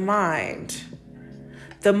state of mind,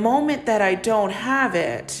 the moment that I don't have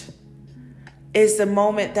it is the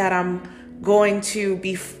moment that I'm going to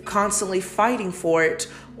be constantly fighting for it,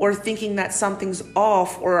 or thinking that something's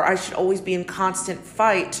off, or I should always be in constant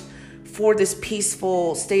fight for this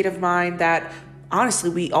peaceful state of mind that honestly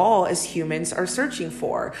we all as humans are searching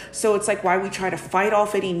for. So it's like why we try to fight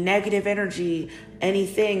off any negative energy,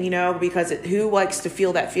 anything, because who likes to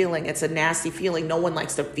feel that feeling? It's a nasty feeling. No one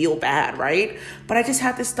likes to feel bad, right? But I just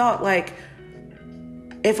had this thought,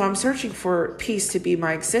 if I'm searching for peace to be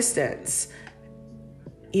my existence,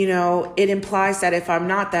 it implies that if I'm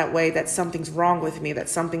not that way, that something's wrong with me, that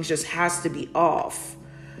something just has to be off.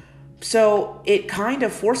 So it kind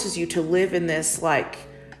of forces you to live in this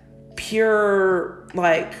pure,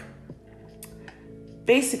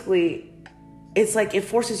 basically it's it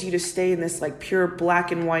forces you to stay in this pure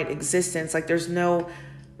black and white existence. There's no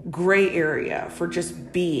gray area for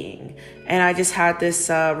just being. And I just had this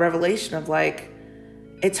revelation of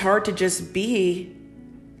it's hard to just be,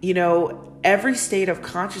 every state of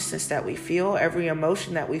consciousness that we feel, every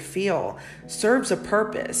emotion that we feel serves a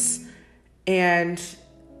purpose. And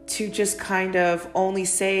to just kind of only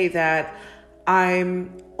say that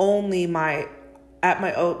I'm only at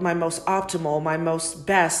my most optimal, my most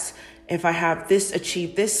best, if I have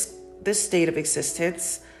achieved this state of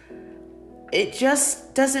existence, it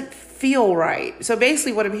just doesn't feel right. So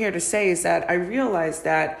basically what I'm here to say is that I realized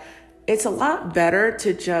that it's a lot better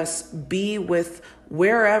to just be with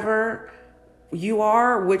wherever you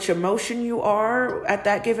are, which emotion you are at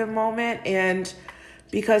that given moment. And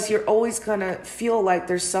because you're always going to feel like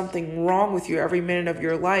there's something wrong with you every minute of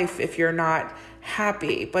your life if you're not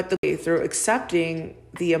happy. But through accepting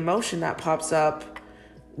the emotion that pops up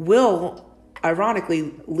will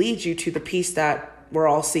ironically lead you to the peace that we're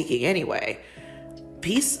all seeking anyway.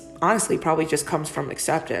 Peace, honestly, probably just comes from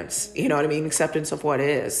acceptance. You know what I mean? Acceptance of what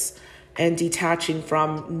is, and detaching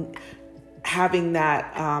from having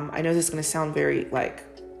that. I know this is going to sound very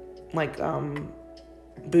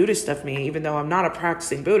Buddhist of me, even though I'm not a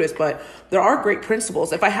practicing Buddhist, but there are great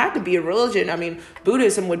principles. If I had to be a religion, I mean,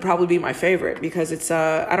 Buddhism would probably be my favorite because it's,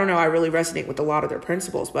 I don't know, I really resonate with a lot of their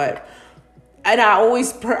principles, and I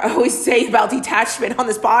always say about detachment on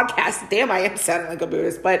this podcast, damn, I am sounding like a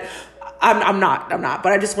Buddhist, but I'm not,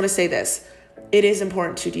 but I just want to say this. It is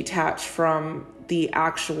important to detach from the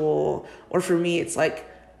actual, or for me, it's like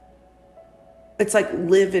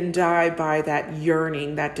live and die by that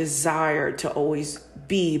yearning, that desire to always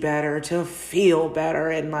be better, to feel better.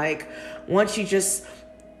 And like, once you just,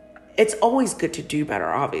 it's always good to do better,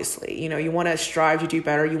 obviously. You know, you want to strive to do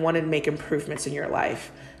better. You want to make improvements in your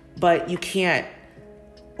life, but you can't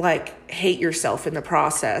like hate yourself in the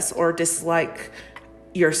process or dislike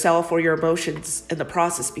yourself or your emotions in the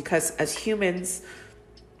process, because as humans,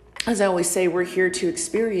 as I always say, we're here to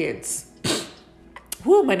experience,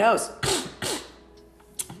 whoo, my nose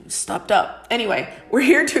stopped up. Anyway, we're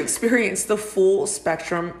here to experience the full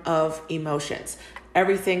spectrum of emotions.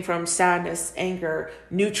 Everything from sadness, anger,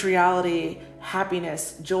 neutrality,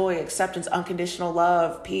 happiness, joy, acceptance, unconditional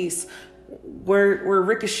love, peace. We're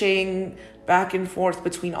ricocheting back and forth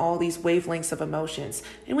between all these wavelengths of emotions.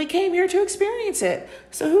 And we came here to experience it.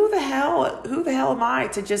 So who the hell am I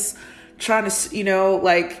to just trying to, you know,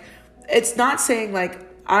 like, it's not saying like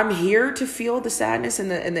I'm here to feel the sadness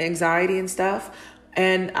and the anxiety and stuff.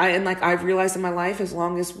 And I've realized in my life, as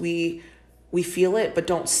long as we feel it, but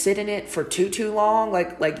don't sit in it for too long,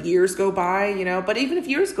 like years go by, you know, but even if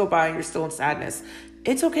years go by and you're still in sadness,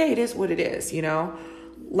 it's okay. It is what it is, you know,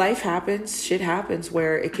 life happens, shit happens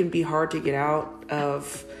where it can be hard to get out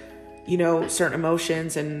of, you know, certain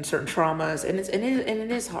emotions and certain traumas. And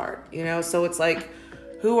it is hard, you know? So it's like,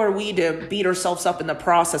 who are we to beat ourselves up in the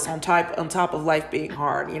process on top of life being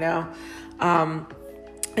hard, you know?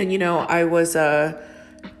 And, you know, I was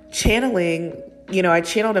channeling, you know, I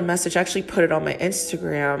channeled a message, I actually put it on my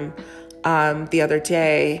Instagram the other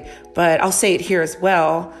day, but I'll say it here as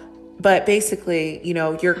well. But basically, you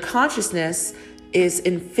know, your consciousness is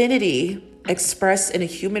infinity expressed in a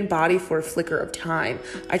human body for a flicker of time.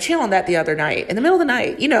 I channeled that the other night, in the middle of the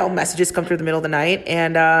night. You know, messages come through the middle of the night.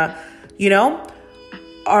 And, you know,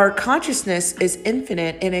 our consciousness is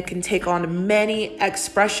infinite and it can take on many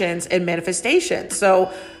expressions and manifestations.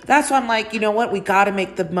 So that's why I'm like, you know what? We got to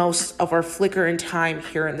make the most of our flicker in time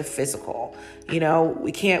here in the physical. You know,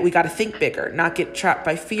 we got to think bigger, not get trapped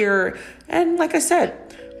by fear. And like I said,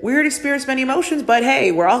 we're here to experience many emotions, but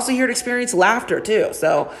hey, we're also here to experience laughter too.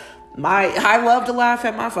 So I love to laugh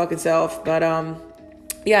at my fucking self. But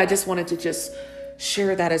yeah, I just wanted to just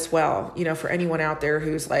share that as well, you know, for anyone out there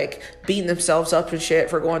who's like beating themselves up and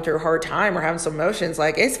shit for going through a hard time or having some emotions.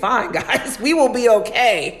 Like, it's fine, guys. We will be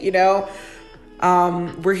okay. You know,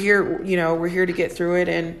 we're here, you know, we're here to get through it,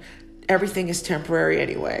 and everything is temporary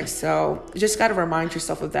anyway. So you just got to remind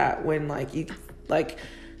yourself of that when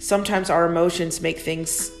sometimes our emotions make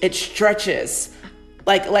things, it stretches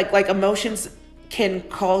like emotions can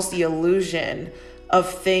cause the illusion of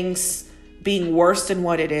things being worse than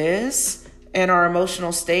what it is. And our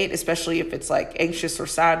emotional state, especially if it's like anxious or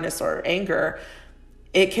sadness or anger,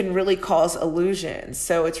 it can really cause illusions.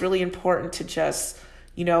 So it's really important to just,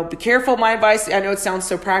 you know, be careful. My advice, I know it sounds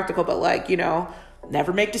so practical, but like, you know,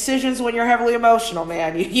 never make decisions when you're heavily emotional,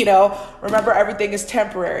 man. You know, remember everything is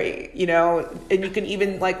temporary, you know, and you can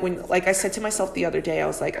even like I said to myself the other day, I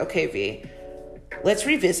was like, okay, V, let's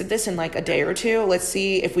revisit this in like a day or two. Let's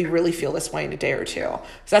see if we really feel this way in a day or two. So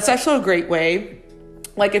that's actually a great way.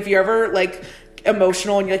 Like if you're ever like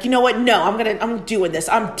emotional and you're like, you know what? No, I'm doing this.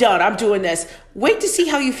 I'm done. I'm doing this. Wait to see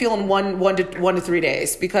how you feel in one to 3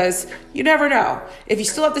 days, because you never know. If you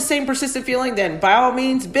still have the same persistent feeling, then by all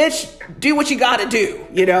means, bitch, do what you got to do,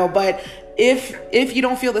 you know? But if you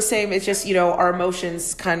don't feel the same, it's just, you know, our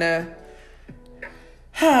emotions kind of,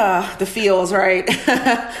 the feels, right?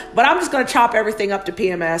 But I'm just going to chop everything up to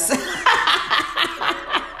PMS.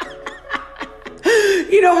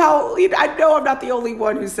 You know how, I know I'm not the only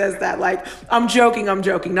one who says that. Like, I'm joking.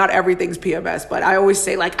 Not everything's PMS, but I always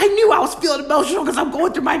say like, I knew I was feeling emotional because I'm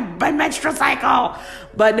going through my menstrual cycle.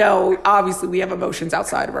 But no, obviously we have emotions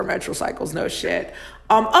outside of our menstrual cycles. No shit.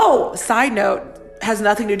 Oh, side note, has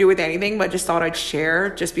nothing to do with anything, but just thought I'd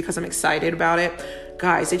share just because I'm excited about it.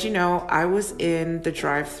 Guys, did you know I was in the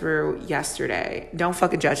drive-thru yesterday? Don't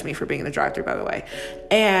fucking judge me for being in the drive-thru, by the way.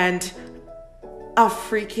 And a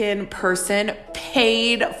freaking person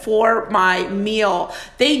paid for my meal.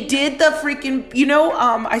 They did the freaking, you know,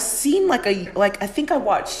 I seen I think I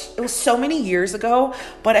watched, it was so many years ago,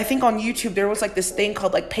 but I think on YouTube there was like this thing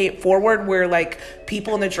called like Pay It Forward, where like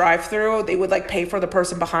people in the drive-thru, they would like pay for the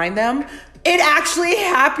person behind them. It actually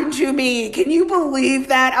happened to me. Can you believe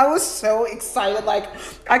that? I was so excited. Like,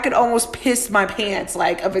 I could almost piss my pants,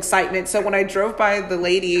 like, of excitement. So when I drove by the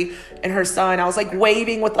lady and her son, I was like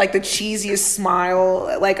waving with like the cheesiest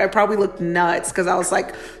smile. Like, I probably looked nuts because I was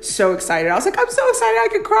like so excited. I was like, I'm so excited I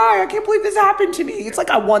could cry. I can't believe this happened to me. It's like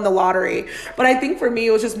I won the lottery. But I think for me,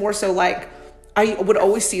 it was just more so like, I would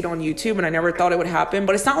always see it on YouTube and I never thought it would happen.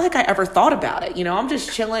 But it's not like I ever thought about it. You know, I'm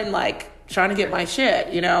just chilling, like trying to get my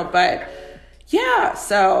shit, you know, but yeah,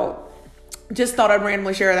 so just thought I'd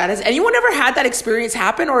randomly share that. Has anyone ever had that experience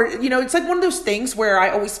happen? Or, you know, it's like one of those things where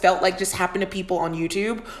I always felt like just happened to people on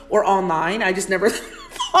YouTube or online. I just never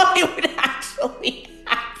thought it would actually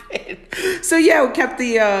happen. So yeah, we kept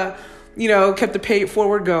the, kept the pay it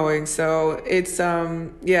forward going. So it's,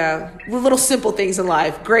 the little simple things in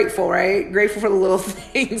life. Grateful, right? Grateful for the little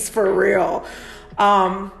things for real.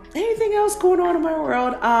 Anything else going on in my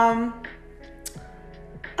world?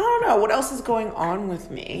 I don't know. What else is going on with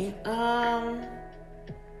me? Not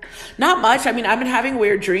much. I mean, I've been having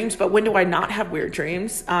weird dreams, but when do I not have weird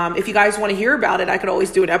dreams? If you guys want to hear about it, I could always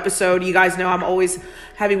do an episode. You guys know I'm always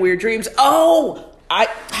having weird dreams. Oh,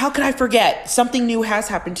 how could I forget? Something new has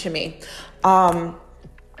happened to me.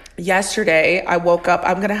 Yesterday, I woke up.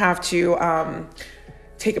 I'm going to have to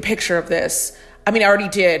take a picture of this. I mean, I already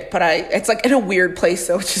did, but it's like in a weird place,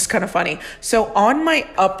 so it's just kind of funny. So on my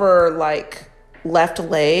upper, like, left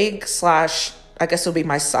leg / I guess it'll be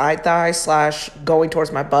my side thigh / going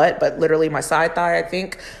towards my butt, but literally my side thigh, I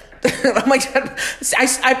think. I'm like,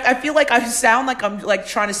 I feel like I sound like I'm like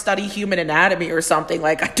trying to study human anatomy or something.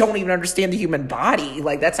 Like I don't even understand the human body.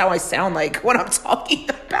 Like that's how I sound like when I'm talking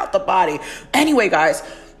about the body. Anyway, guys,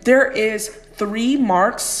 there is 3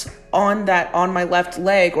 marks on my left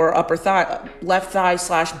leg or upper thigh, left thigh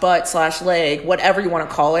 / butt / leg, whatever you want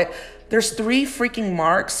to call it. There's 3 freaking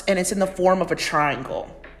marks and it's in the form of a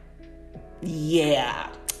triangle. Yeah.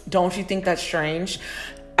 Don't you think that's strange?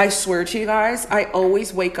 I swear to you guys, I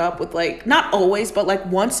always wake up with like, not always, but like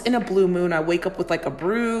once in a blue moon, I wake up with like a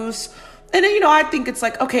bruise. And then, I think it's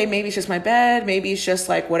like, okay, maybe it's just my bed. Maybe it's just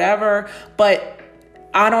like whatever. But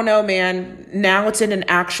I don't know, man. Now it's in an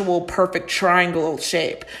actual perfect triangle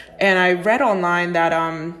shape. And I read online that,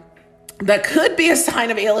 that could be a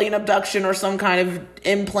sign of alien abduction or some kind of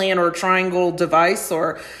implant or triangle device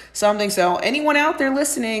or something. So anyone out there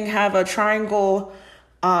listening have a triangle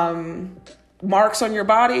marks on your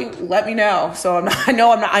body, let me know. So I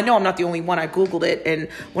know I'm not the only one. I Googled it. And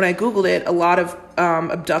when I Googled it, a lot of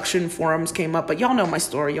abduction forums came up. But y'all know my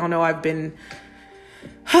story. Y'all know I've been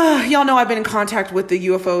in contact with the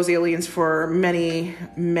UFOs, aliens for many,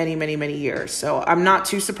 many, many, many years. So I'm not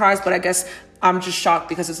too surprised, but I guess I'm just shocked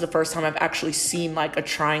because it's the first time I've actually seen like a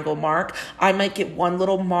triangle mark. I might get one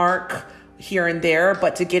little mark here and there,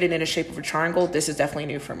 but to get it in a shape of a triangle, this is definitely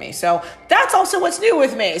new for me. So that's also what's new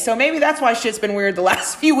with me. So maybe that's why shit's been weird the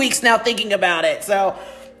last few weeks now thinking about it. So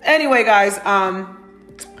anyway, guys,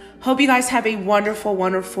 hope you guys have a wonderful,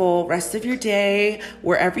 wonderful rest of your day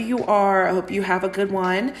wherever you are. I hope you have a good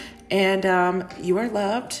one and you are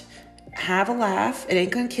loved. Have a laugh. It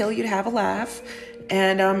ain't gonna kill you to have a laugh.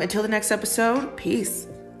 And until the next episode, peace.